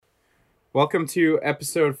Welcome to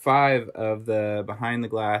episode 5 of the Behind the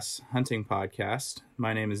Glass Hunting Podcast.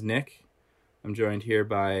 My name is Nick. I'm joined here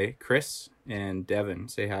by Chris and Devin.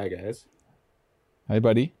 Say hi, guys. Hey,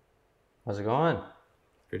 buddy. How's it going?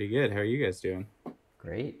 Pretty good. How are you guys doing?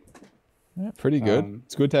 Great. Yeah, pretty good.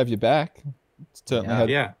 It's good to have you back.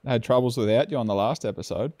 Certainly had troubles without you on the last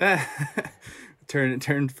episode.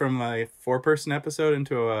 Turned from a 4-person episode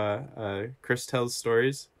into a Chris Tells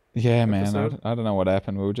Stories. Yeah, episode. man. I don't know what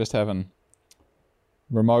happened. We were just having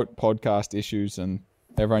remote podcast issues and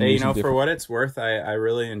everyone Hey, using for different... what it's worth, I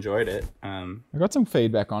really enjoyed it. I got some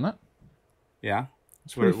feedback on it. Yeah.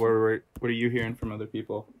 So what are you hearing from other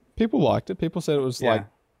people? People liked it. People said it was like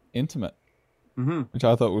intimate, which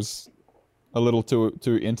I thought was a little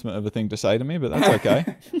too intimate of a thing to say to me, but that's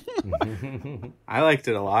okay. I liked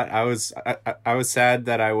it a lot. I was sad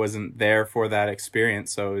that I wasn't there for that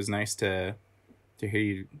experience, so it was nice to hear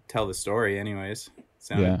you tell the story. Anyways,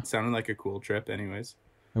 sounded like a cool trip. Anyways,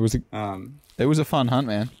 it was a fun hunt,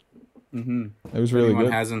 man. It was really good. If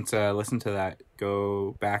anyone hasn't listened to that,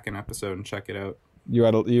 go back an episode and check it out. You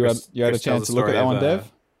had a chance to look at that one,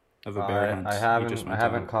 Dev? Of a bear hunt. I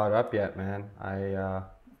haven't caught up yet, man.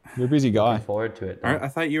 You're a busy guy. Looking forward to it. I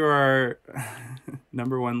thought you were our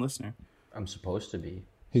number one listener. I'm supposed to be.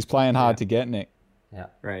 He's playing hard to get, Nick. Yeah.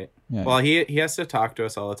 Right. Yeah. Well, he has to talk to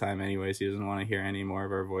us all the time anyways. He doesn't want to hear any more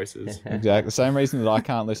of our voices. Exactly. The same reason that I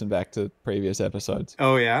can't listen back to previous episodes.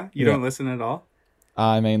 Oh, yeah? You don't listen at all?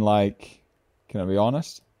 I mean, like, can I be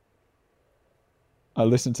honest? I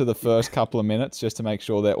listen to the first couple of minutes just to make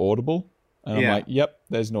sure they're audible. And I'm like, yep,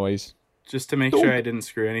 there's noise. Just to make sure I didn't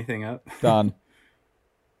screw anything up. Done.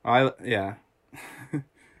 I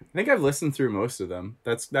think I've listened through most of them.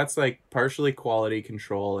 That's like partially quality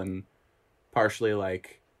control and partially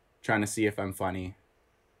like trying to see if I'm funny.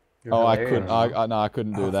 I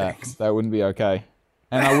couldn't do that. Thanks. That wouldn't be okay.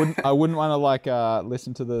 And I wouldn't want to like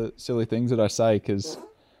listen to the silly things that I say because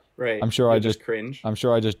right. I'm sure I just cringe. I'm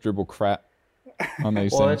sure I just dribble crap on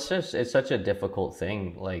these things. It's such a difficult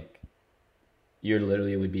thing. Like you're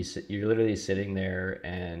literally sitting there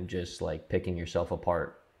and just like picking yourself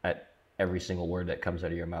apart at every single word that comes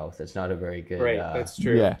out of your mouth. It's not a very good. Right, that's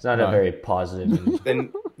true. Yeah, it's not a very positive.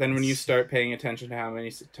 Then when you start paying attention to how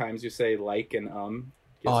many times you say like and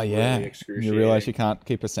oh yeah, really you realize you can't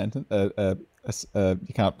keep a sentence.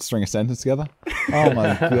 You can't string a sentence together. Oh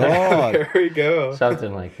my god! There we go.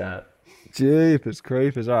 Something like that. Jeepers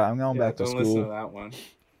creepers! All right, I'm going back to school. Don't listen to that one.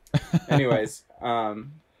 Anyways,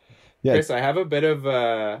 Chris, I have a bit of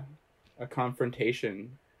a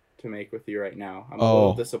confrontation to make with you right now. I'm a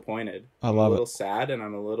little disappointed. I'm a little sad and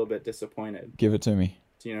I'm a little bit disappointed. Give it to me.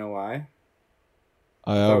 Do you know why?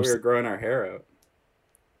 I thought we were growing our hair out.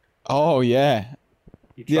 Oh yeah.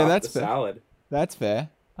 That's the salad. That's fair.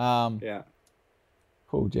 Yeah.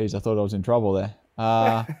 Oh geez, I thought I was in trouble there.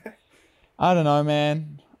 I don't know,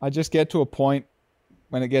 man. I just get to a point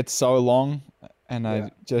when it gets so long and I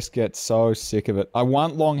just get so sick of it. I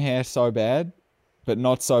want long hair so bad, but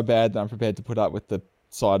not so bad that I'm prepared to put up with the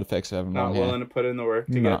side effects of having long hair. Not willing to put in the work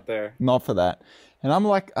to get there. Not for that. And I'm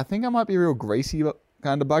like, I think I might be a real greasy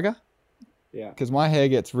kind of bugger. Yeah. Because my hair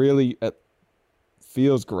gets really, it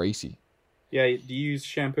feels greasy. Yeah. Do you use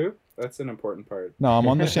shampoo? That's an important part. No, I'm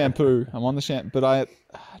on the shampoo. But I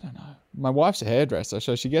don't know. My wife's a hairdresser,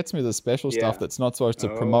 so she gets me the special stuff that's not supposed to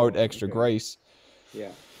promote extra grease.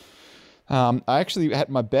 Yeah. I actually had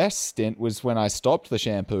my best stint was when I stopped the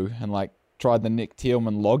shampoo and like tried the Nick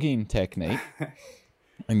Thielman logging technique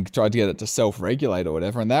and tried to get it to self-regulate or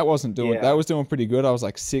whatever. And that wasn't doing, that was doing pretty good. I was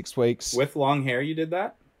like 6 weeks. With long hair, you did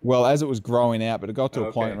that? Well, as it was growing out, but it got to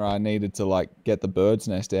a point where I needed to like get the bird's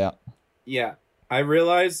nest out. Yeah. I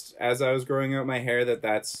realized as I was growing out my hair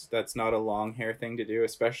that's not a long hair thing to do,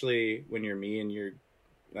 especially when you're me and you're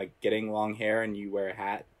like getting long hair and you wear a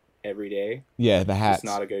hat every day. Yeah, the hat. It's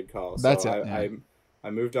not a good call. That's so I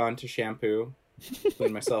moved on to shampoo,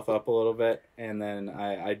 cleaned myself up a little bit, and then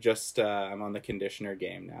I'm on the conditioner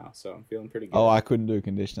game now, so I'm feeling pretty good. Oh, I couldn't do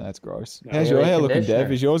conditioner. That's gross. No. How's your hair looking,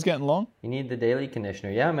 Dev? Is yours getting long? You need the daily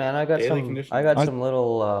conditioner. Yeah, man. I got some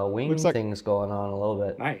little wing things going on a little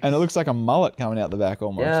bit. Nice. And it looks like a mullet coming out the back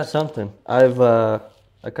almost. Yeah, something. I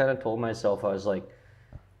kind of told myself, I was like,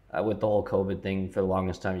 with the whole COVID thing, for the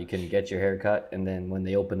longest time, you couldn't get your hair cut. And then when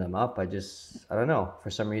they opened them up, I don't know. For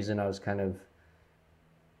some reason, I was kind of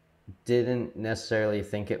didn't necessarily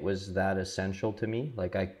think it was that essential to me.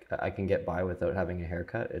 Like I can get by without having a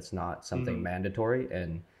haircut. It's not something mandatory,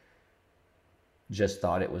 and just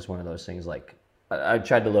thought it was one of those things. Like I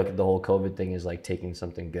tried to look at the whole COVID thing as like taking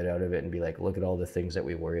something good out of it and be like, look at all the things that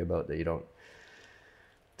we worry about that you don't.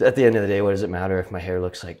 At the end of the day, what does it matter if my hair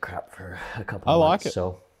looks like crap for a couple months? Like it.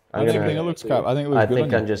 So I think it looks crap. I think it looks good. I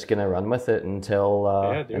think I'm just gonna run with it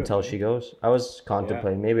until she goes. I was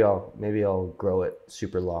contemplating maybe I'll grow it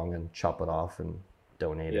super long and chop it off and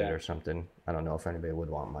donate it or something. I don't know if anybody would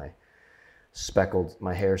want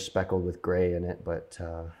my hair speckled with gray in it, but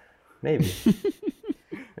maybe.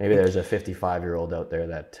 Maybe there's a 55-year-old out there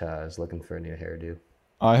that is looking for a new hairdo.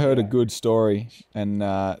 I heard a good story, and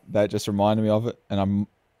that just reminded me of it. And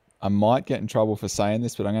I might get in trouble for saying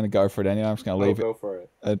this, but I'm going to go for it anyway. I'm just going to leave it. Go for it.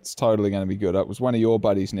 It's totally going to be good. It was one of your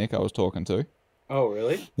buddies, Nick, I was talking to. Oh,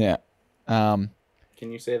 really? Yeah. Can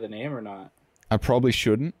you say the name or not? I probably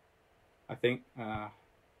shouldn't. I think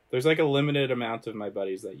there's like a limited amount of my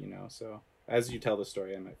buddies that you know. So as you tell the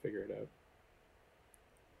story, I might figure it out.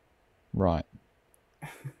 Right.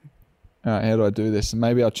 All right, how do I do this?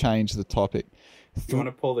 Maybe I'll change the topic. You want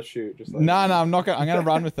to pull the chute? Just like no, I'm not going. I'm going to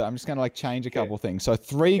run with it. I'm just going to like change a couple things. So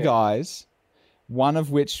 3 guys, one of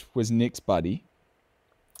which was Nick's buddy,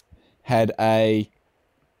 had we're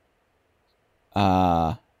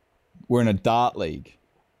in a dart league.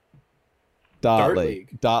 Dart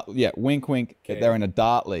league. Wink, wink. Okay. They're in a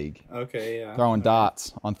dart league. Okay, yeah. Throwing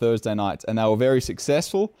darts on Thursday nights, and they were very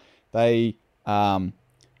successful. They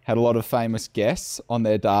had a lot of famous guests on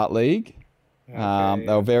their dart league. Okay,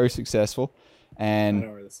 they were very successful. And I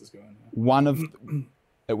know where this is going.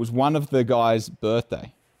 It was one of the guys'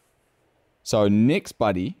 birthday. So Nick's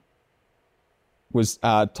buddy was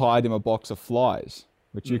tied him a box of flies,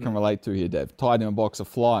 which you can relate to here, Dev. Tied him a box of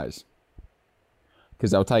flies because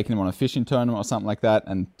they were taking him on a fishing tournament or something like that,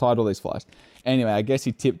 and tied all these flies. Anyway, I guess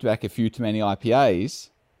he tipped back a few too many IPAs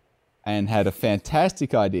and had a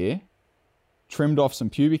fantastic idea. Trimmed off some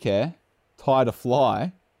pubic hair, tied a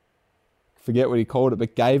fly, forget what he called it,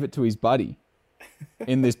 but gave it to his buddy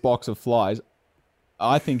in this box of flies.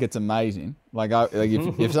 I think it's amazing.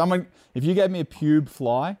 If you gave me a pube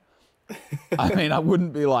fly, I mean, I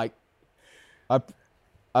wouldn't be like,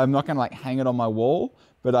 I'm not going to like hang it on my wall,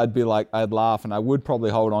 but I'd be like, I'd laugh, and I would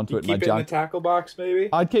probably hold on to it in my junk. Keep it in the tackle box, maybe?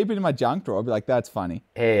 I'd keep it in my junk drawer. I'd be like, that's funny.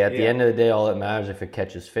 Hey, at the end of the day, all that matters if it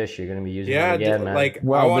catches fish, you're going to be using it again, man.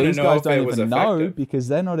 These guys don't even know because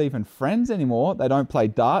they're not even friends anymore. They don't play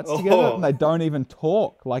darts together, and they don't even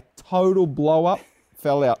talk. Like, total blow up,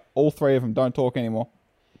 fell out. All 3 of them don't talk anymore.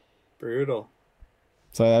 Brutal.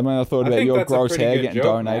 So I thought about your gross hair getting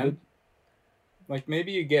donated. Man. Like,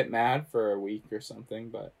 maybe you get mad for a week or something,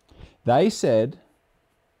 but...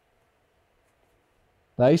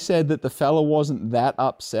 They said that the fella wasn't that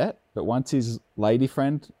upset, but once his lady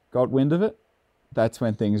friend got wind of it, that's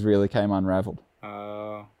when things really came unraveled.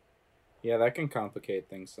 Yeah, that can complicate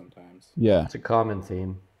things sometimes. Yeah. It's a common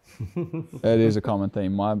theme. It is a common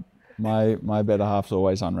theme. My better half's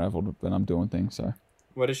always unraveled when I'm doing things, so...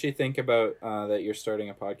 What does she think about that you're starting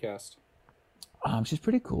a podcast? She's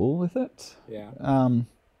pretty cool with it. Yeah.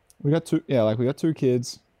 We got 2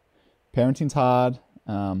 kids. Parenting's hard.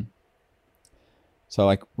 So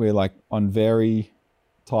like we're like on very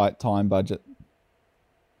tight time budget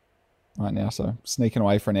right now. So sneaking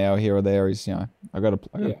away for an hour here or there is, I got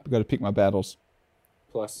to pick my battles.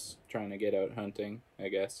 Plus trying to get out hunting, I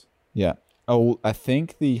guess. Yeah. Oh, I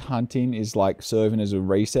think the hunting is like serving as a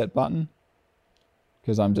reset button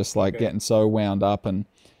because I'm just like getting so wound up and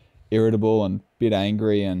irritable and a bit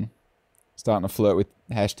angry and starting to flirt with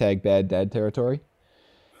 #bad dad territory.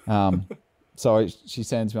 So she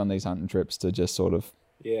sends me on these hunting trips to just sort of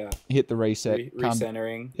hit the reset,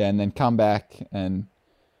 recentering, and then come back and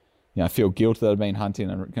feel guilt that I've been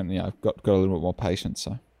hunting and got a little bit more patience.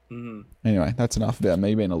 So anyway, that's enough about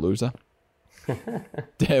me being a loser.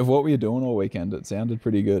 Dev, what were you doing all weekend? It sounded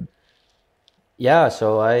pretty good. Yeah,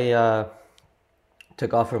 so I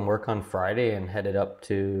took off from work on Friday and headed up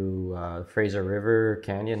to Fraser River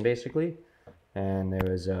Canyon, basically. And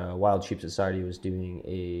there was Wild Sheep Society was doing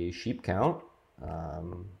a sheep count.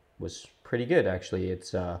 Was pretty good, actually.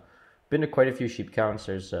 It's been to quite a few sheep counts.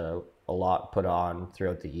 There's a lot put on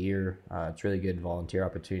throughout the year. It's really good volunteer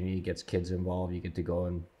opportunity. Gets kids involved. You get to go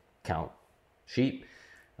and count sheep.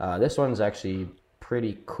 This one's actually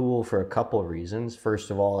pretty cool for a couple of reasons.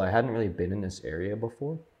 First of all, I hadn't really been in this area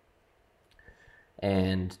before.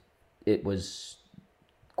 And it was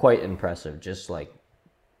quite impressive. Just like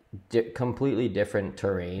completely different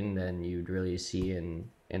terrain than you'd really see in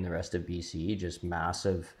the rest of BC. Just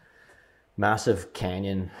massive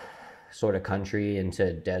canyon sort of country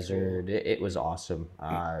into desert. It was awesome.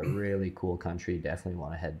 Really cool country. Definitely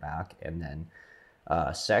want to head back. And then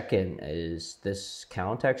second is this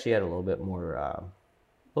count actually had a little bit more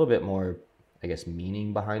I guess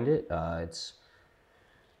meaning behind it. They're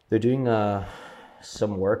doing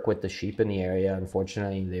some work with the sheep in the area.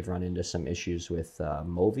 Unfortunately, they've run into some issues with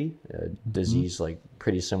MOVI, a disease like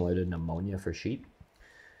pretty similar to pneumonia for sheep.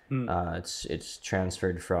 It's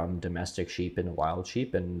transferred from domestic sheep into wild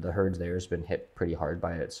sheep, and the herd there has been hit pretty hard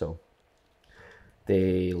by it. So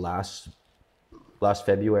they last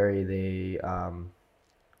February they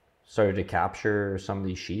started to capture some of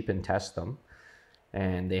these sheep and test them,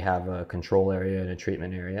 and they have a control area and a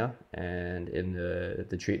treatment area. And in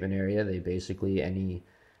the treatment area, they basically any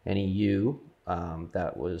ewe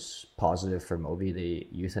that was positive for MOVI, they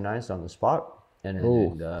euthanized on the spot. And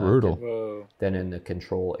then brutal. Then in the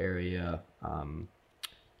control area,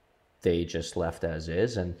 they just left as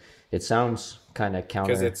is, and it sounds kind of counter.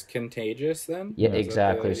 Because it's contagious, then. Yeah,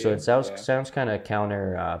 exactly. So it sounds kind of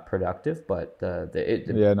counterproductive, but the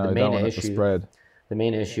main issue, the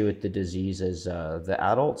main issue with the disease is the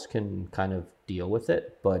adults can kind of deal with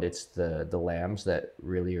it, but it's the lambs that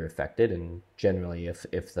really are affected. And generally,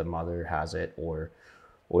 if the mother has it, or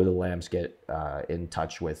the lambs get in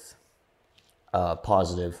touch with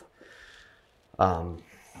positive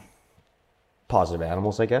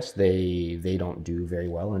animals, I guess, they don't do very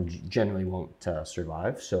well and generally won't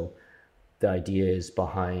survive. So the idea is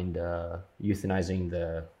behind euthanizing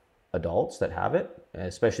the adults that have it,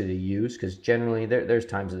 especially the ewes, because generally there's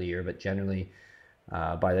times of the year, but generally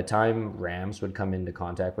by the time rams would come into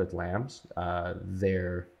contact with lambs,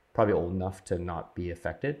 they're probably old enough to not be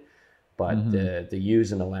affected, but the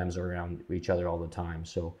ewes and the lambs are around each other all the time.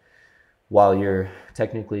 So while you're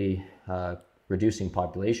technically reducing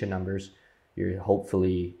population numbers, you're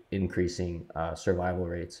hopefully increasing survival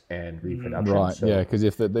rates and reproduction. Right. So, yeah, because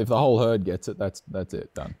if the whole herd gets it, that's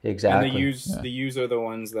it, done. Exactly. And the ewes are the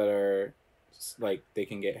ones that are like they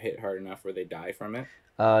can get hit hard enough where they die from it.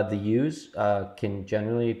 The ewes can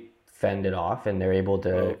generally fend it off, and they're able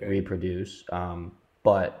to reproduce.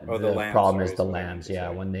 But the problem is the lambs. Yeah,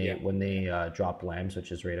 when they drop lambs,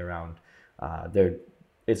 which is right around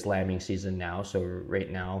it's lambing season now. So right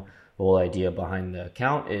now, the whole idea behind the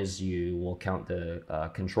count is you will count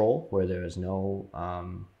the control where there is no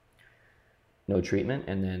treatment,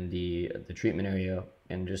 and then the treatment area,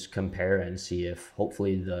 and just compare and see if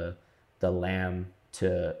hopefully the lamb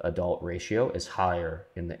to adult ratio is higher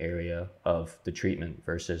in the area of the treatment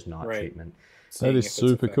versus not treatment. That is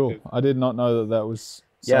super cool. I did not know that was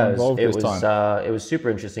involved this time. It was super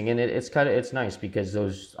interesting, and it's nice because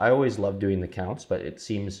I always love doing the counts, but it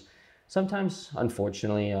seems sometimes,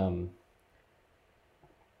 unfortunately,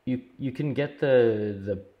 you can get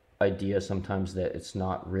the idea sometimes that it's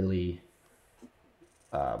not really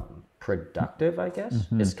productive, I guess.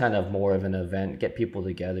 It's kind of more of an event, get people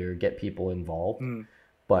together, get people involved,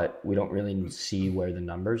 but we don't really see where the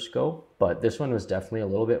numbers go. But this one was definitely a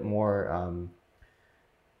little bit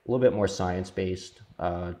more science-based,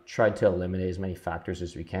 tried to eliminate as many factors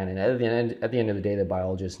as we can. And at the end of the day, the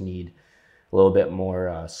biologists need a little bit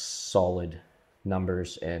more solid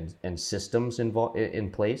numbers and systems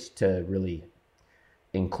in place to really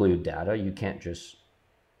include data. You can't just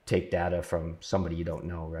take data from somebody you don't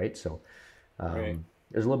know, right? So it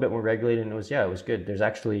was a little bit more regulated, and it was good. There's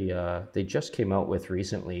actually they just came out with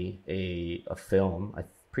recently a film. I'm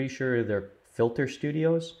pretty sure they're Filter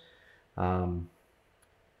Studios.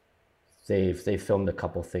 They've filmed a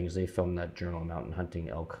couple things. They filmed that Journal of Mountain Hunting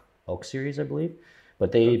elk series, I believe.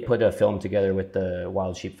 But they put a film together with the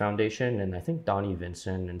Wild Sheep Foundation, and I think Donnie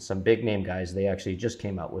Vincent and some big name guys. They actually just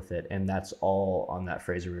came out with it, and that's all on that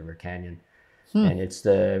Fraser River Canyon. And it's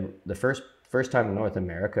the first time in North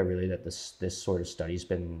America really that this sort of study's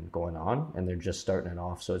been going on, and they're just starting it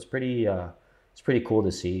off. So it's pretty cool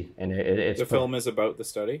to see. And it's the film is about the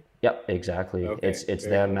study. Yep, exactly. Okay, it's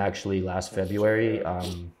them actually last February.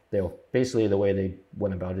 They'll basically, the way they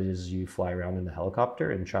went about it is you fly around in the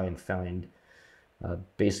helicopter and try and find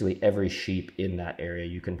basically every sheep in that area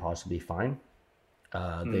you can possibly find.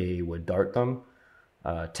 They would dart them,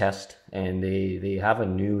 test, and they have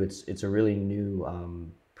it's a really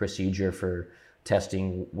new procedure for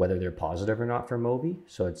testing whether they're positive or not for MOVI.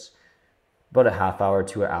 So it's about a half hour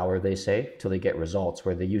to an hour, they say, till they get results,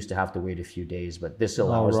 where they used to have to wait a few days. But this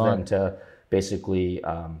allows them to basically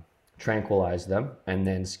tranquilize them and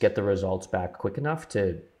then get the results back quick enough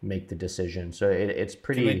to make the decision. So it's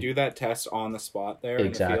pretty. Can they do that test on the spot there?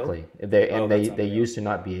 Exactly. In the field? They used to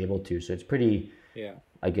not be able to. So it's pretty. Yeah.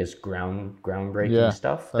 I guess groundbreaking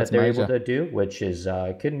stuff that they're able to do, which is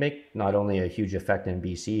could make not only a huge effect in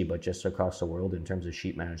BC but just across the world in terms of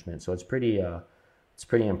sheep management. So it's pretty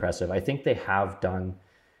impressive. I think they have done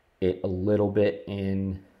it a little bit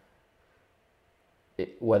in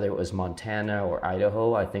whether it was Montana or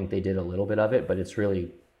Idaho. I think they did a little bit of it, but it's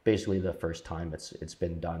really basically the first time it's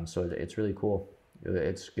been done. So it's really cool.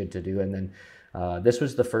 it's good to do. And then this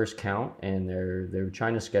was the first count, and they're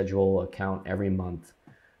trying to schedule a count every month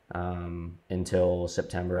until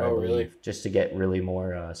September, I believe, really? Just to get really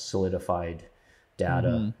more solidified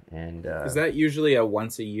data. And is that usually a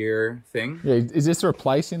once a year thing? Yeah, is this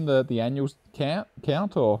replacing the annual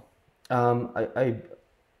count or? I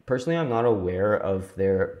personally, I'm not aware of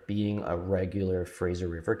there being a regular Fraser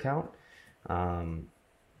River count.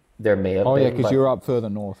 There may have been. Oh yeah, because you're up further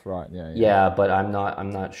north, right? Yeah. Yeah, but I'm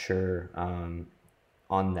not sure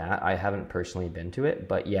on that. I haven't personally been to it,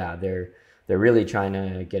 but yeah, they're really trying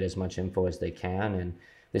to get as much info as they can, and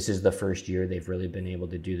this is the first year they've really been able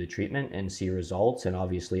to do the treatment and see results. And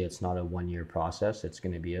obviously, it's not a 1-year process; it's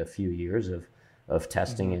going to be a few years of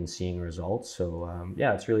testing and seeing results. So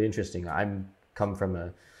yeah, it's really interesting. I'm come from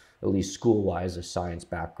at least school-wise, a science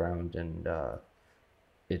background, and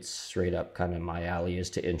it's straight up kind of my alley as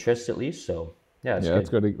to interest, at least. So yeah, that's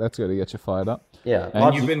good. That's good to get you fired up. Yeah,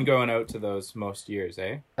 and you've been going out to those most years,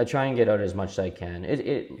 eh? I try and get out as much as I can.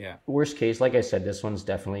 Yeah. Worst case, like I said, this one's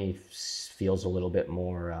definitely feels a little bit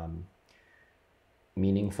more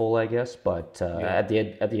meaningful, I guess. But at the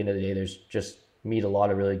end of the day, there's just meet a lot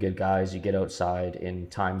of really good guys. You get outside in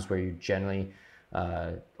times where you generally,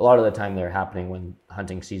 a lot of the time they're happening when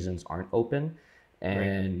hunting seasons aren't open,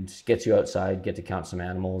 and gets you outside, get to count some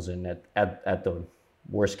animals. And at the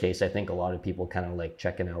worst case, I think a lot of people kind of like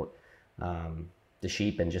checking out the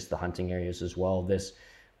sheep and just the hunting areas as well.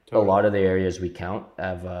 A lot of the areas we count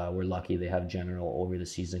have, we're lucky they have general over the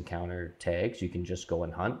season counter tags. You can just go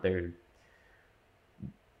and hunt. They're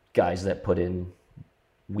guys that put in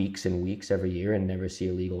weeks and weeks every year and never see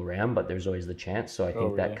a legal ram, but there's always the chance. So I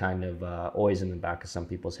think that kind of always in the back of some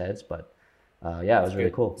people's heads. But yeah, it was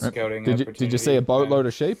really cool. Scouting. Did you see a boatload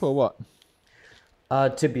of sheep or what?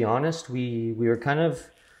 To be honest, we were kind of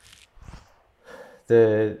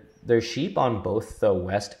there's sheep on both the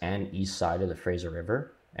west and east side of the Fraser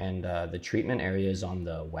River, and the treatment area is on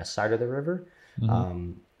the west side of the river.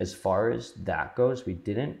 As far as that goes, we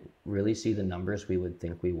didn't really see the numbers we would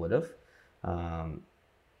think we would have.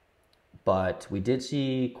 But we did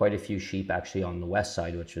see quite a few sheep actually on the west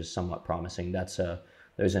side, which was somewhat promising.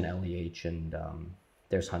 There's an LEH, and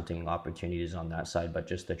there's hunting opportunities on that side, but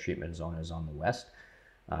just the treatment zone is on the west.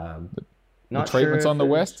 The treatment's on the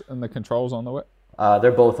west and the controls on the west?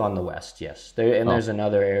 They're both on the west, yes. There's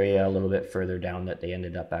another area a little bit further down that they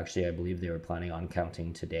ended up actually, I believe they were planning on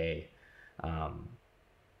counting today,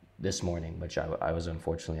 this morning, which I was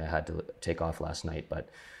unfortunately, I had to take off last night. But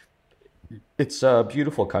it's a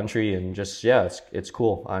beautiful country, and just, yeah, it's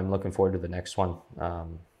cool. I'm looking forward to the next one.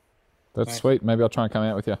 That's sweet. Maybe I'll try and come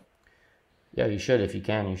out with you. Yeah, you should. If you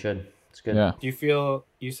can, you should. It's good. Yeah. Do you feel,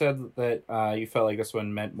 you said that you felt like this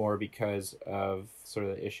one meant more because of sort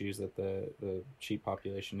of the issues that the sheep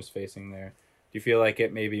population is facing there. Do you feel like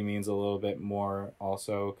it maybe means a little bit more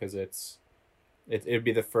also because it'd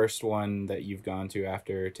be the first one that you've gone to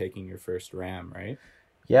after taking your first ram, right?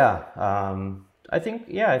 Yeah. I think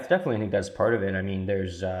that's part of it. I mean,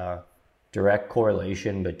 there's a direct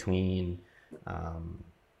correlation between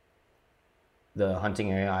the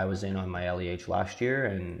hunting area I was in on my LEH last year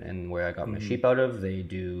and where I got my sheep out of. They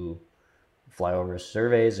do flyover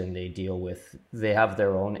surveys, and they have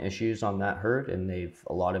their own issues on that herd, and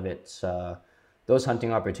a lot of it's those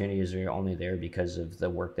hunting opportunities are only there because of the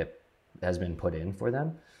work that has been put in for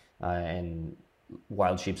them, and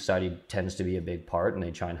Wild Sheep Society tends to be a big part, and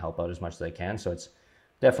they try and help out as much as they can. So it's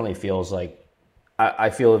definitely feels like I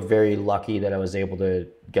feel very lucky that I was able to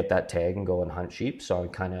get that tag and go and hunt sheep. So I'm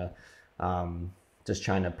kind of just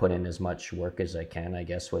trying to put in as much work as I can, I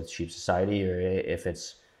guess, with Sheep Society, or if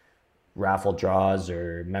it's raffle draws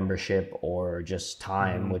or membership or just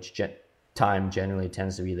time, which time generally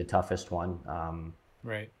tends to be the toughest one.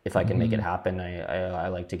 Right. If I can make it happen, I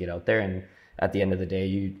like to get out there. And at the end of the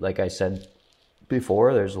day, like I said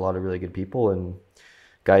before, there's a lot of really good people and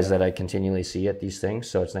guys that I continually see at these things.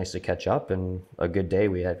 So it's nice to catch up, and a good day.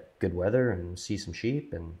 We had good weather and see some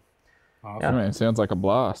sheep, and awesome. Yeah, man, sounds like a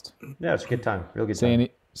blast. Yeah, it's a good time. Real good time.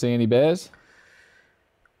 See any bears?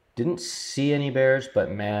 Didn't see any bears,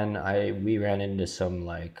 but man, we ran into some,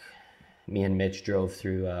 like, me and Mitch drove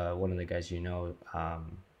through, one of the guys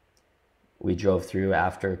we drove through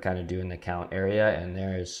after kind of doing the count area, and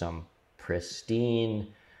there is some pristine,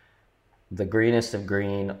 the greenest of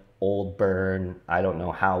green, old burn. I don't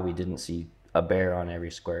know how we didn't see a bear on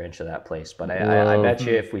every square inch of that place, but I bet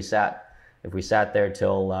you if we sat there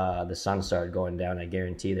till the sun started going down, I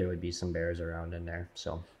guarantee there would be some bears around in there.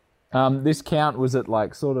 So this count, was it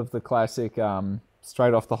like sort of the classic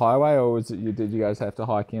straight off the highway, or did you guys have to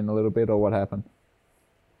hike in a little bit, or what happened?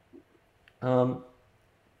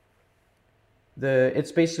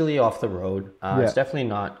 It's basically off the road. It's definitely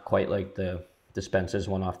not quite like the Spencer's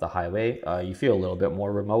one off the highway. You feel a little bit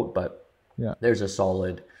more remote, but there's a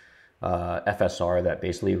solid FSR that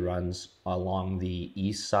basically runs along the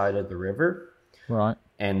east side of the river. Right.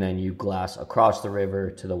 And then you glass across the river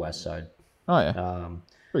to the west side. Oh, yeah.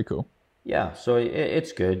 Pretty cool. Yeah, so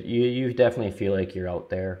it's good. You definitely feel like you're out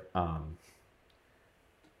there.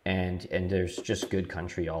 And there's just good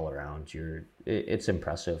country all around. It's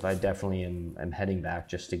impressive. I definitely am heading back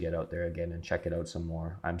just to get out there again and check it out some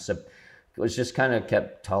more. Was just kind of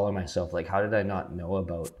kept telling myself, like, how did I not know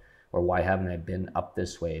about, or why haven't I been up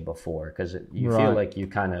this way before? Because you feel like you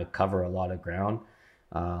kind of cover a lot of ground,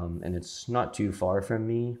 and it's not too far from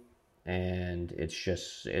me, and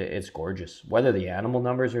it's gorgeous. Whether the animal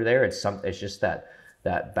numbers are there, it's just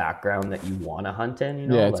that background that you want to hunt in, you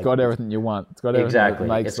know? Yeah, it's got everything you want. It's got everything exactly.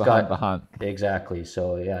 that makes the hunt. Exactly.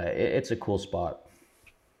 So yeah, it's a cool spot.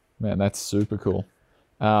 Man, that's super cool.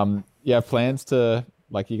 You have plans to,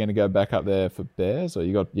 like, you're going to go back up there for bears, or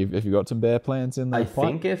have you got some bear plans in there? I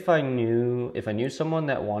think if I knew someone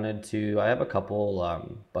that wanted to, I have a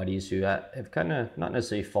couple buddies who have kind of not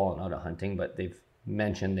necessarily fallen out of hunting, but they've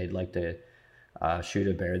mentioned they'd like to shoot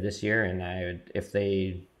a bear this year, and if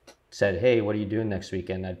they said, hey, what are you doing next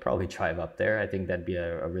weekend, I'd probably drive up there. I think that'd be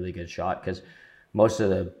a really good shot, because most of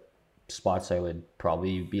the spots I would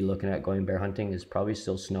probably be looking at going bear hunting is probably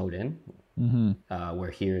still snowed in. Mm-hmm. Where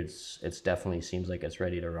here it's definitely seems like it's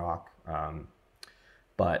ready to rock.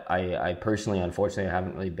 But I personally, unfortunately, I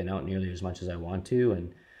haven't really been out nearly as much as I want to,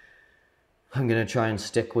 and I'm gonna try and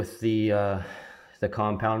stick with the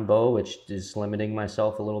compound bow, which is limiting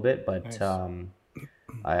myself a little bit, but nice.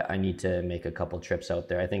 I need to make a couple trips out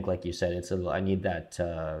there. I think, like you said, I need that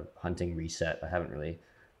hunting reset. I haven't really.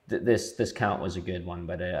 This count was a good one,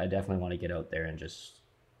 but I definitely want to get out there and just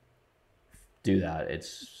do that.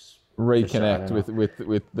 It's reconnect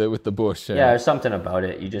with the bush. Yeah, there's something about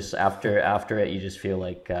it. You just after it, you just feel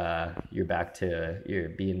like you're back to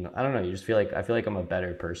being. I don't know. You just feel like I feel like I'm a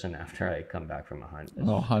better person after I come back from a hunt. It's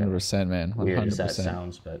 100%, man. 100%. Weird as that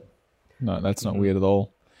sounds, but no, that's not weird at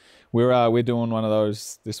all. We're doing one of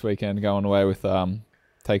those this weekend, going away with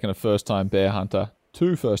taking a first-time bear hunter,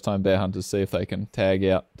 2 first-time bear hunters, see if they can tag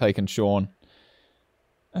out, taking Sean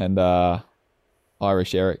and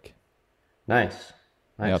Irish Eric. Nice.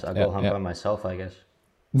 I'll go hunt by myself, I guess.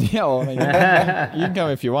 Yeah, well, I mean, you can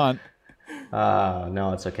come if you want.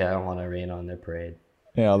 No, it's okay. I don't want to rain on their parade.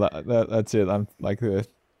 Yeah, that's it. I'm like, the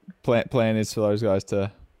plan is for those guys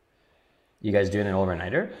to. You guys doing an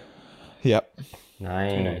overnighter? Yep.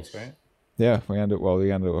 Nice. Right? Yeah, we're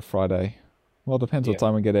gonna do a Friday. Well, it depends what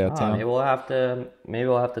time we get out of town. Maybe we'll have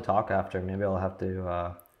to talk after. Maybe I'll have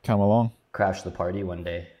to come along. Crash the party one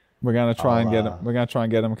day. We're gonna try and get them. We're gonna try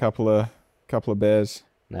and get them a couple of bears.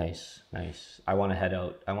 Nice. I want to head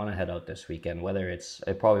out this weekend.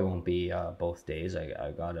 It probably won't be both days.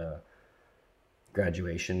 I got a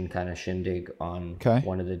graduation kind of shindig on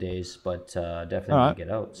one of the days, but definitely want to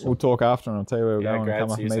get out. So. We'll talk after, and I'll tell you where we're going.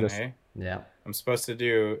 Come up and meet us. Hey? Yeah. I'm supposed to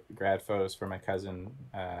do grad photos for my cousin,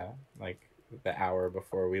 like the hour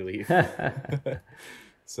before we leave.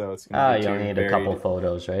 So it's gonna be you only need a couple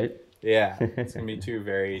photos, right? Yeah, it's gonna be 2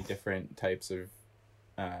 very different types of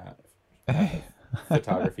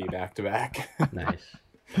photography back to back. Nice.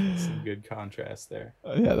 Some good contrast there.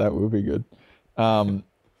 Yeah, that would be good.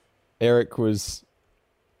 Eric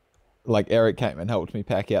came and helped me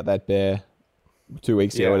pack out that bear 2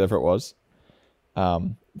 weeks ago, whatever it was.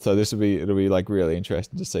 So it'll be like really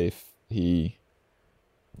interesting to see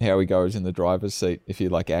how he goes in the driver's seat, if he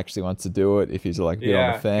like actually wants to do it, if he's like a bit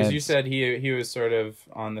on the fence. Because you said he was sort of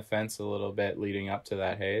on the fence a little bit leading up to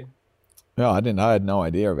that, hey? No, I didn't. I had no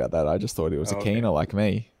idea about that. I just thought he was a keener like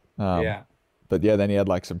me. Yeah. But yeah, then he had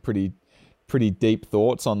like some pretty deep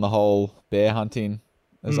thoughts on the whole bear hunting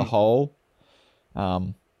as a whole.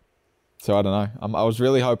 So I don't know. I was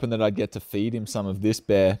really hoping that I'd get to feed him some of this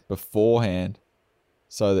bear beforehand,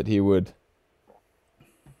 so that he would,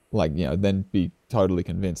 like, you know, then be totally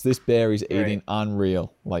convinced. This bear is eating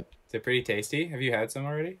unreal. Like, is it pretty tasty? Have you had some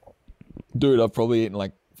already? Dude, I've probably eaten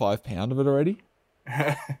like 5 pounds of it already.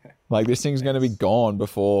 Like, this thing's going to be gone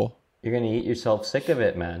before. You're going to eat yourself sick of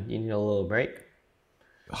it, man. You need a little break.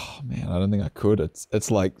 Oh man, I don't think I could.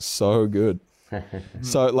 It's like so good.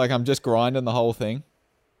 So like, I'm just grinding the whole thing.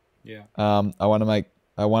 Yeah. I want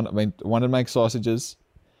to make sausages.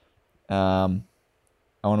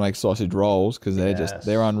 I want to make sausage rolls, because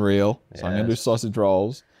they're unreal. So I'm going to do sausage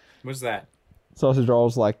rolls. What's that? Sausage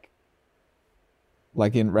rolls, like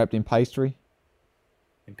wrapped in pastry.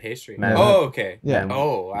 In pastry. Man, okay. Yeah.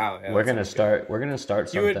 Oh wow. Yeah, we're gonna start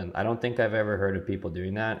something. I don't think I've ever heard of people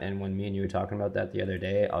doing that. And when me and you were talking about that the other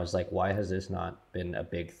day, I was like, why has this not been a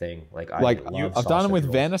big thing? Like I've done it with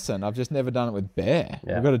venison. I've just never done it with bear.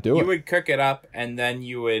 Yeah. We've got to do it. You would cook it up and then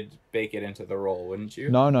you would bake it into the roll, wouldn't you?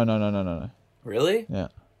 No. Really? Yeah.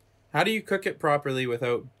 How do you cook it properly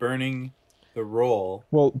without burning the roll?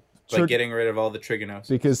 Well, but getting rid of all the trigonosis.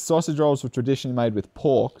 Because sausage rolls were traditionally made with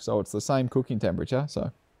pork, so it's the same cooking temperature. So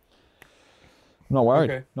I'm not worried.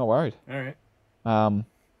 Okay. Not worried. All right.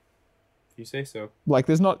 If you say so. Like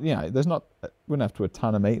wouldn't have to put a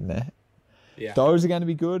ton of meat in there. Yeah. Those are going to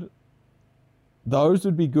be good. Those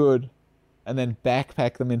would be good, and then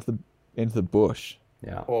backpack them into the bush.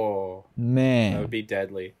 Yeah. Oh man, that would be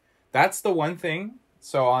deadly. That's the one thing.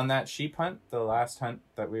 So on that sheep hunt, the last hunt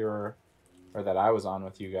that that I was on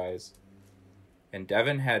with you guys, and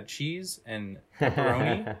Devin had cheese and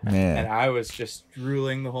pepperoni, and I was just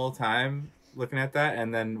drooling the whole time looking at that.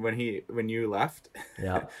 And then when you left,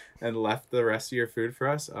 and left the rest of your food for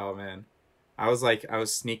us, oh man, I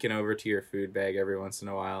was sneaking over to your food bag every once in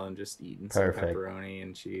a while and just eating some pepperoni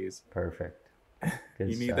and cheese. Perfect.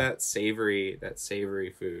 You need that savory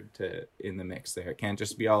food in the mix there. It can't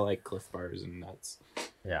just be all like Cliff Bars and nuts.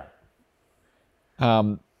 Yeah.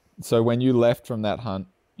 So when you left from that hunt,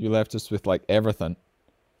 you left us with like everything,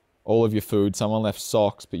 all of your food. Someone left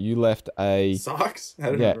socks, but you left socks.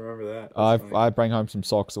 I don't remember that. I bring home some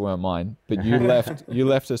socks that weren't mine, but you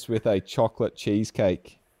left us with a chocolate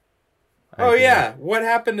cheesecake. Oh yeah, what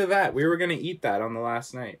happened to that? We were gonna eat that on the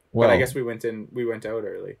last night, but I guess we went out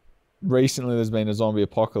early. Recently, there's been a zombie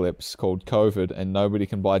apocalypse called COVID, and nobody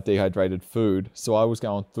can buy dehydrated food. So I was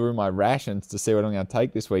going through my rations to see what I'm going to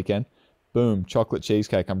take this weekend. Boom, chocolate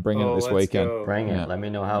cheesecake. I'm bringing it this weekend. Go. Bring it. Let me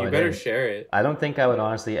know how it is. You better share it. I don't think I would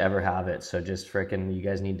honestly ever have it. So just freaking, you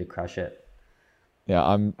guys need to crush it. Yeah,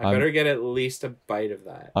 I better get at least a bite of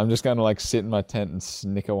that. I'm just going to like sit in my tent and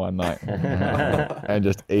snicker one night and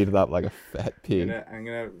just eat it up like a fat pig. I'm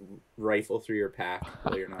gonna rifle through your pack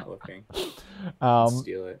while you're not looking.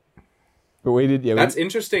 Steal it. But we did, yeah. That's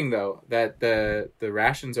interesting though, that the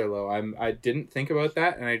rations are low. I didn't think about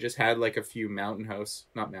that, and I just had like a few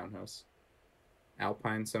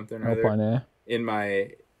Alpine something or other in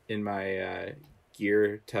my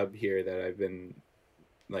gear tub here that I've been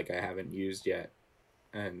I haven't used yet,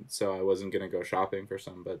 and so I wasn't gonna go shopping for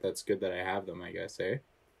some, but that's good that I have them, I guess, eh?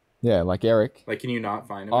 Yeah, like Eric. Like, can you not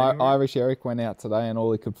find them? Irish Eric went out today, and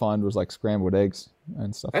all he could find was like scrambled eggs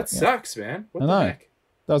and stuff. That sucks, man. What the heck?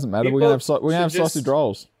 Doesn't matter. We're gonna have sausage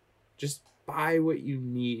rolls. Just buy what you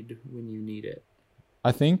need when you need it.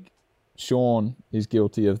 I think Sean is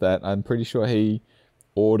guilty of that. I'm pretty sure he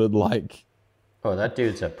ordered like. Oh, that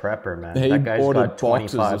dude's a prepper, man. That guy's got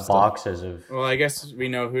 25 boxes of. Well, I guess we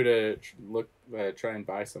know who to try and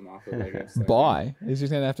buy some off of. I guess. Buy? He's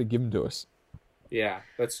just gonna have to give them to us. Yeah,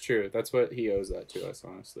 that's true. That's what he owes that to us,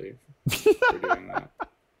 honestly, for doing that.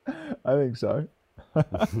 I think so.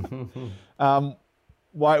 How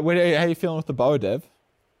are you feeling with the bow, Dev?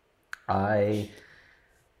 I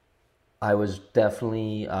was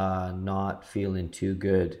definitely not feeling too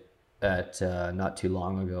good at not too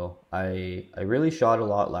long ago. I really shot a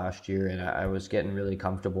lot last year, and I was getting really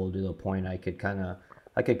comfortable to the point I could kind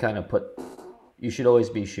of put. You should always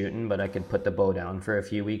be shooting, but I could put the bow down for a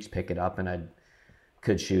few weeks, pick it up, and I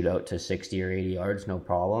could shoot out to 60 or 80 yards, no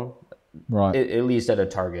problem. Right. At least at a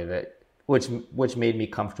target, which made me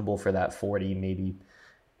comfortable for that 40, maybe.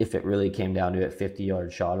 If it really came down to it,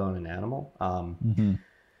 50-yard shot on an animal.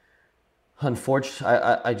 Unfortunately,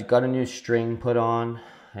 I got a new string put on,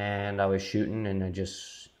 and I was shooting, and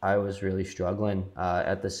I was really struggling.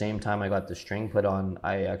 At the same time I got the string put on,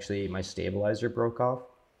 my stabilizer broke off.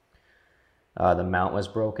 The mount was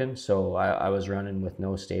broken, so I was running with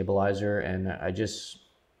no stabilizer, and I just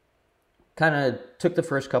kind of took the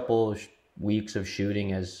first couple of weeks of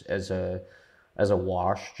shooting as a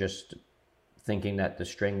wash, just thinking that the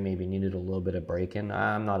string maybe needed a little bit of break-in.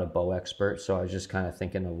 I'm not a bow expert, so I was just kind of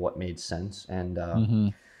thinking of what made sense,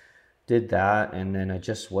 and did that, and then I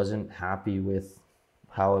just wasn't happy with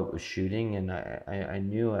how it was shooting, and I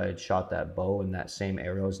knew I had shot that bow and that same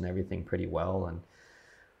arrows and everything pretty well, and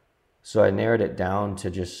so I narrowed it down to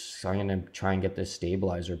I'm going to try and get this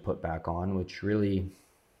stabilizer put back on, which really...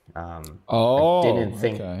 I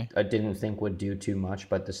didn't think would do too much,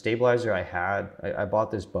 but the stabilizer I bought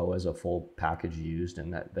this bow as a full package used,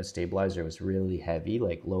 and the stabilizer was really heavy,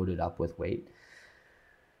 like loaded up with weight.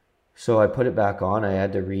 So I put it back on. I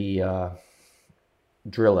had to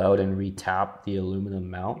drill out and re-tap the aluminum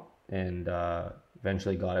mount, and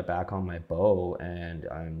eventually got it back on my bow, and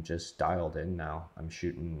I'm just dialed in now. I'm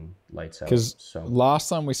shooting lights out. Because last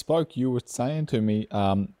time we spoke, you were saying to me,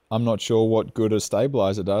 I'm not sure what good a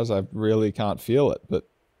stabilizer does. I really can't feel it, but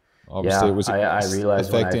obviously it was I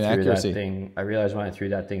realized affecting accuracy. I realized when I threw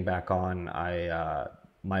that thing back on,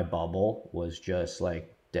 my bubble was just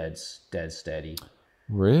like dead steady.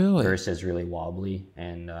 Really? Versus really wobbly,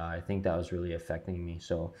 and I think that was really affecting me.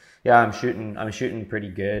 So yeah, I'm shooting pretty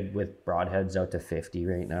good with broadheads out to 50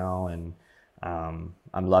 right now, and I'm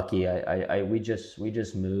lucky. We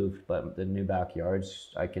just moved, but the new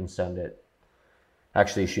backyards, I can send it.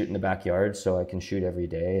 Actually, shoot in the backyard, so I can shoot every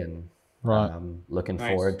day, and I'm looking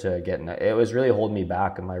forward to getting it. It was really holding me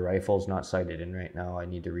back, and my rifle's not sighted in right now. I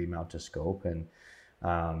need to remount a scope, and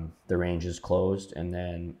the range is closed, and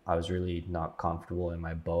then I was really not comfortable in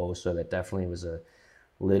my bow, so that definitely was a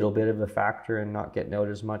little bit of a factor in not getting out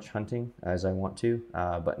as much hunting as I want to.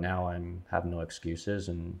 But now I'm have no excuses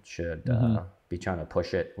and should be trying to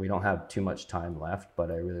push it. We don't have too much time left, but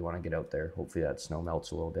I really want to get out there. Hopefully that snow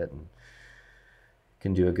melts a little bit and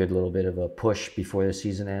can do a good little bit of a push before the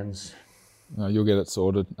season ends. You'll get it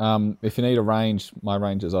sorted. If you need a range, my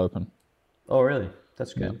range is open. Oh, really?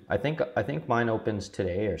 That's good. Yeah. I think mine opens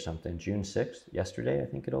today or something. June 6th. Yesterday, I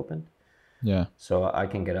think it opened. Yeah. So I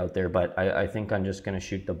can get out there, but I think I'm just going to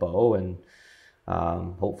shoot the bow and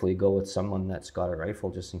hopefully go with someone that's got a rifle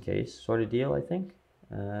just in case, sort of deal, I think.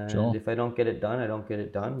 And if I don't get it done, I don't get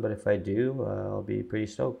it done. But if I do, I'll be pretty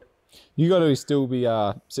stoked. You got to still be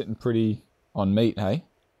sitting pretty on meat, hey?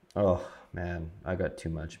 Oh, man. I got too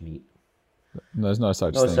much meat. There's no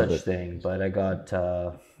such thing, but I got...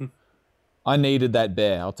 I needed that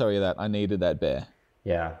bear. I'll tell you that. I needed that bear.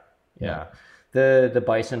 Yeah. The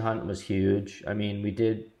bison hunt was huge. I mean, we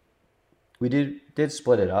did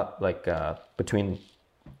split it up like between.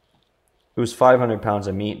 It was 500 pounds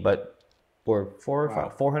of meat, but or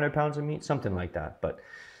 400 pounds of meat, something like that. But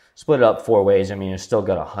split it up 4 ways. I mean, it's still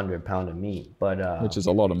got 100 pound of meat, but which is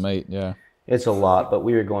a lot of meat. Yeah, it's a lot. But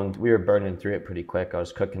we were burning through it pretty quick. I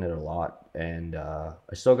was cooking it a lot, and I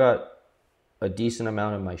still got a decent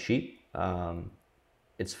amount of my sheep.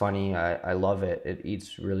 It's funny. I love it. It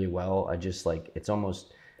eats really well. I just it's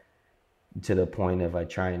almost to the point of I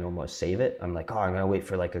try and almost save it. I'm like, I'm gonna wait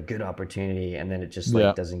for like a good opportunity, and then it just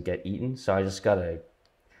doesn't get eaten. So I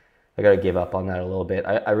gotta give up on that a little bit.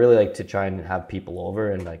 I really like to try and have people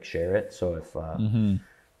over and like share it. So if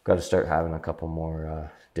got to start having a couple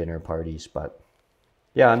more dinner parties, but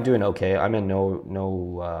yeah, I'm doing okay. I'm in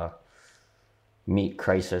no meat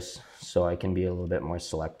crisis, so I can be a little bit more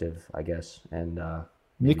selective, I guess. And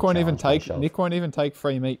Nick won't even take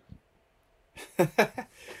free meat.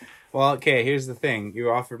 Well, okay, here's the thing.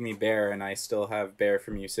 You offered me bear, and I still have bear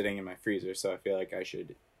from you sitting in my freezer, so I feel like I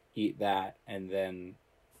should eat that, and then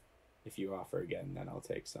if you offer again, then I'll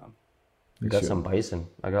take some. You got some bison.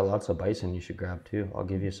 I got lots of bison you should grab too. I'll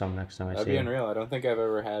give you some next time I see you. That'd be unreal. I don't think I've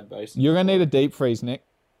ever had bison. You're going to need a deep freeze, Nick.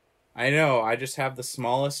 I know. I just have the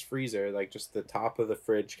smallest freezer, like just the top of the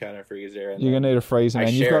fridge kind of freezer. And you're going to need a freezer,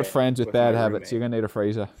 man. You've got friends with bad habits. You're going to need a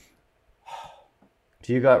freezer.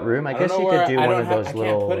 Do you got room? I guess you could do one of those little... I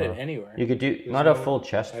can't put it anywhere. You could do, not a full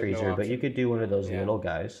chest freezer, but you could do one of those little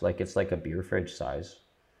guys. Like it's like a beer fridge size.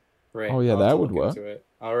 Right. Oh, yeah, that would work.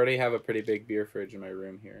 I already have a pretty big beer fridge in my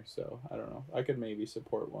room here, so I don't know. I could maybe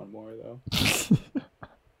support one more, though.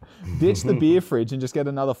 Ditch the beer fridge and just get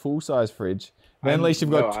another full-size fridge. Then at least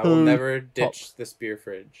you've got two... I will never ditch this beer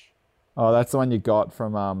fridge. Oh, that's the one you got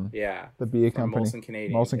from the beer company. Molson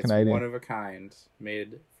Canadian. Molson Canadian. One of a kind,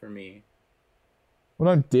 made for me.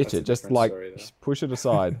 Well, don't ditch it. Just push it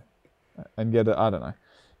aside and get it. I don't know.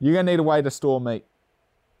 You're going to need a way to store meat.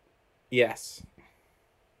 Yes.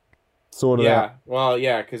 Sort it out. Well,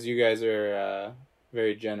 yeah, because you guys are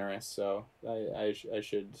very generous, so I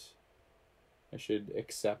should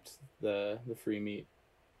accept the free meat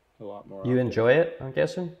a lot more. You enjoy it, I'm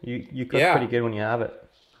guessing? You cook pretty good when you have it.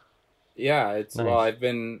 Yeah, it's nice. Well, I've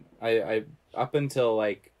been I up until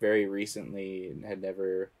like very recently had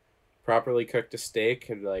never properly cooked a steak,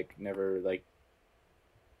 had never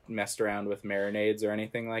messed around with marinades or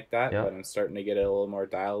anything like that, but I'm starting to get it a little more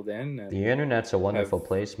dialed in. And the internet's a wonderful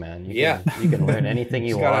place, man. You can learn anything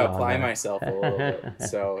you want. Just gotta apply myself a little bit.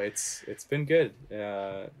 So it's been good.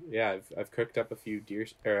 I've cooked up a few goat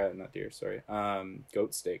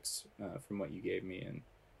steaks from what you gave me and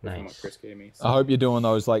from what Chris gave me. So. I hope you're doing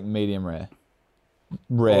those medium rare.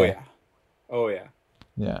 Oh yeah.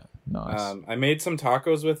 Yeah, nice. I made some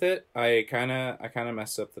tacos with it. I kind of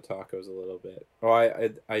messed up the tacos a little bit. Oh,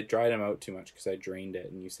 I dried them out too much because I drained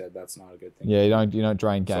it, and you said that's not a good thing. Yeah, you don't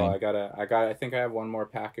drain game. So I think I have one more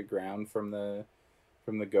pack of ground from the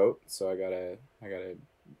from the goat, so I gotta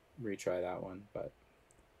retry that one. But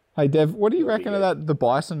hey Dev, what do you reckon of that? The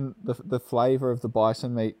bison, the flavor of the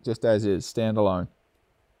bison meat, just as is standalone.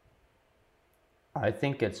 I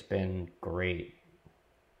think it's been great.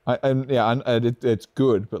 It's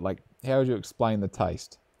good, but like, how would you explain the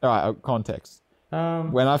taste? All right, context.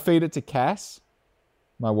 When I feed it to Cass,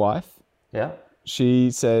 my wife, yeah,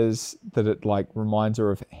 she says that it like reminds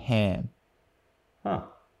her of ham. Huh?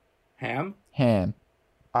 Ham.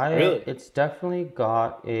 Really? It's definitely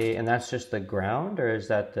got and that's just the ground, or is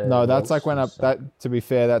that the? No, that's like when to be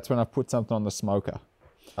fair, that's when I put something on the smoker.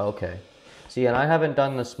 Okay. See, and I haven't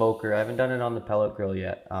done the smoker. I haven't done it on the pellet grill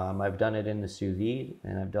yet. I've done it in the sous vide,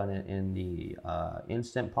 and I've done it in the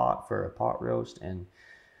instant pot for a pot roast, and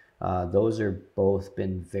those are both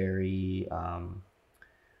been very,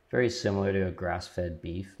 very similar to a grass-fed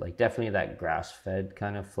beef. Like definitely that grass-fed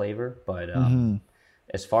kind of flavor, but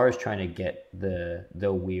as far as trying to get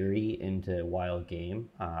the weary into wild game,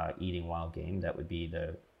 eating wild game, that would be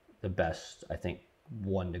the best, I think,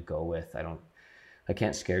 one to go with. I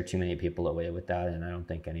can't scare too many people away with that, and I don't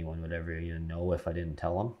think anyone would ever even know if I didn't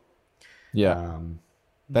tell them. Yeah,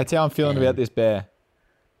 that's how I'm feeling about this bear.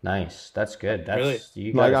 Nice, that's good. That's really?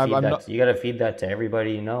 You gotta feed that to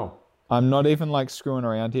everybody you know. I'm not even like screwing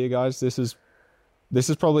around here, guys. This is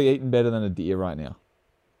probably eating better than a deer right now.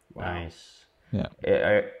 Wow. Nice. Yeah.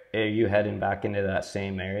 Are you heading back into that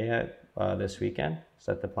same area this weekend? Is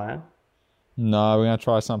that the plan? No, we're gonna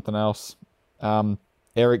try something else.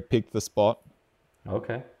 Eric picked the spot.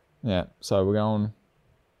 Okay. Yeah, so we're going.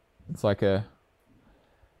 It's like a.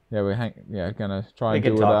 Yeah, gonna try and do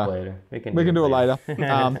it. We can talk later. We can do it later.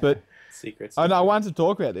 But secrets. I wanted to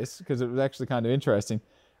talk about this because it was actually kind of interesting.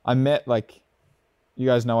 I met you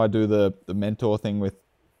guys know I do the mentor thing with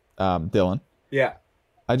Dylan. Yeah.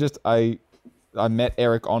 I met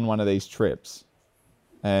Eric on one of these trips,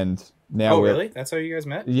 and now. Oh, really? That's how you guys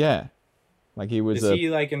met? Yeah. Like he was. Is he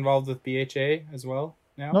involved with BHA as well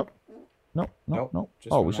now? Nope.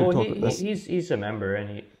 Oh, we should talk about this. He's a member, and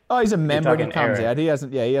he. Oh, he's a member, and he comes out. He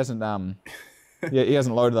hasn't he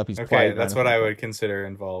hasn't loaded up his plate. Okay, that's what I would consider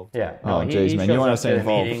involved. Yeah. No, jeez, man, you want to say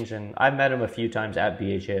involved? Meetings, and I've met him a few times at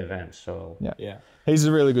BHA events. So yeah. He's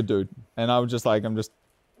a really good dude, and I was just like,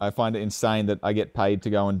 I find it insane that I get paid to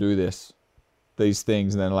go and do these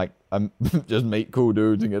things, and then I'm just meet cool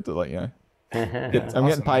dudes and get to I'm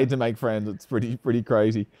getting paid to make friends. It's pretty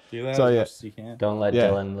crazy. Do that as much as you can. Don't let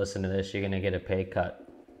Dylan listen to this. You're gonna get a pay cut.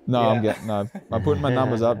 No, I'm putting my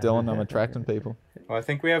numbers up, Dylan. I'm attracting people. Well, I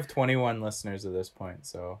think we have 21 listeners at this point,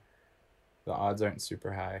 so the odds aren't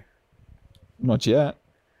super high. Not yet.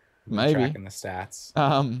 Maybe. Tracking the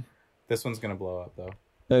stats. This one's gonna blow up though.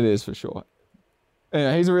 It is for sure.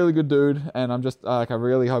 Anyway, he's a really good dude, and I'm just I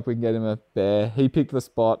really hope we can get him a bear. He picked the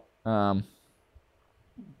spot.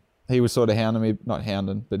 He was sort of not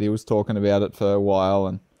hounding, but he was talking about it for a while,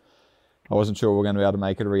 and I wasn't sure we were going to be able to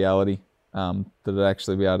make it a reality. That it'd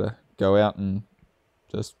actually be able to go out, and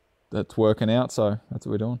just that's working out. So that's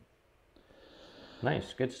what we're doing.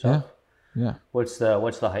 Nice, good stuff. Yeah. What's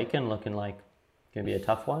the hiking looking like? Gonna be a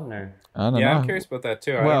tough one, or? I don't know. I'm curious about that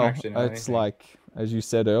too. I don't actually know it's anything. like as you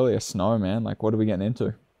said earlier, snow, man. Like, what are we getting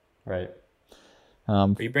into? Right.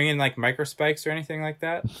 Are you bringing micro spikes or anything like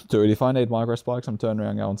that? Dude, if I need micro spikes, I'm turning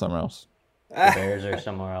around and going somewhere else. The bears are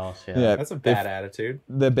somewhere else. Yeah. That's a bad attitude.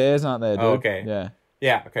 The bears aren't there, dude. Oh, okay. Yeah.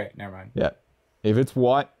 Yeah. Okay. Never mind. Yeah. If it's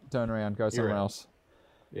white, turn around, go somewhere else.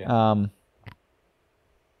 Yeah. I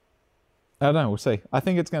don't know. We'll see. I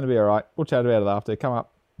think it's going to be all right. We'll chat about it after. Come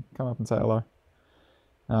up and say hello.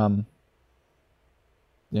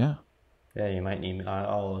 Yeah. Yeah, you might need.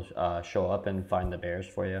 I'll show up and find the bears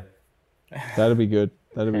for you. That'd be good.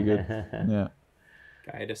 Yeah.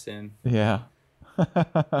 Guide us in. Yeah.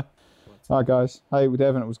 All right, guys. Hey,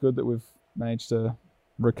 Devin, it was good that we've managed to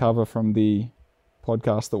recover from the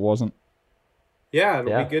podcast that wasn't. Yeah,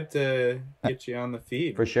 it'll be good to get you on the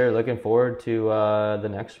feed. For sure. Looking forward to the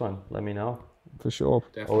next one. Let me know. For sure.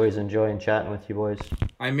 Definitely. Always enjoying chatting with you boys.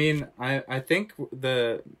 I mean, I think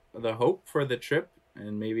the hope for the trip,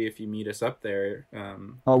 and maybe if you meet us up there.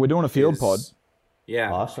 We're doing a field pod.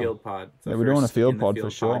 Yeah, awesome. field pod. Yeah, we're doing a field pod for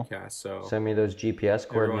sure. Podcast, so send me those GPS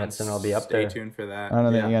coordinates and I'll be up there. Stay tuned for that. I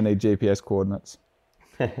don't think you're going to need GPS coordinates.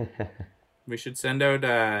 We should send out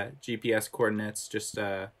GPS coordinates. Just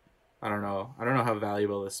I don't know how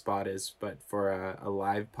valuable this spot is, but for a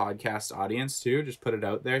live podcast audience too, just put it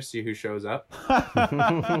out there, see who shows up.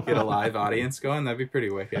 Get a live audience going. That'd be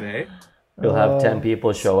pretty wicked, eh? You'll have 10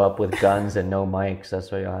 people show up with guns and no mics.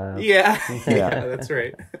 That's what you'll have. Yeah, that's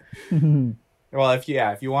right. Well, if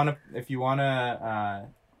you want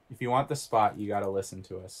the spot, you got to listen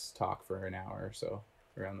to us talk for an hour or so.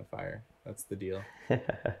 around the fire. That's the deal.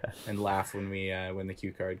 And laugh when the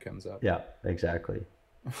cue card comes up. Yeah, exactly.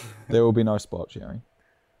 There will be no spot sharing.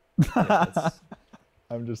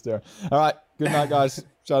 I'm just there. All right. Good night, guys.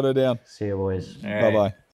 Shut her down. See you, boys. Bye-bye.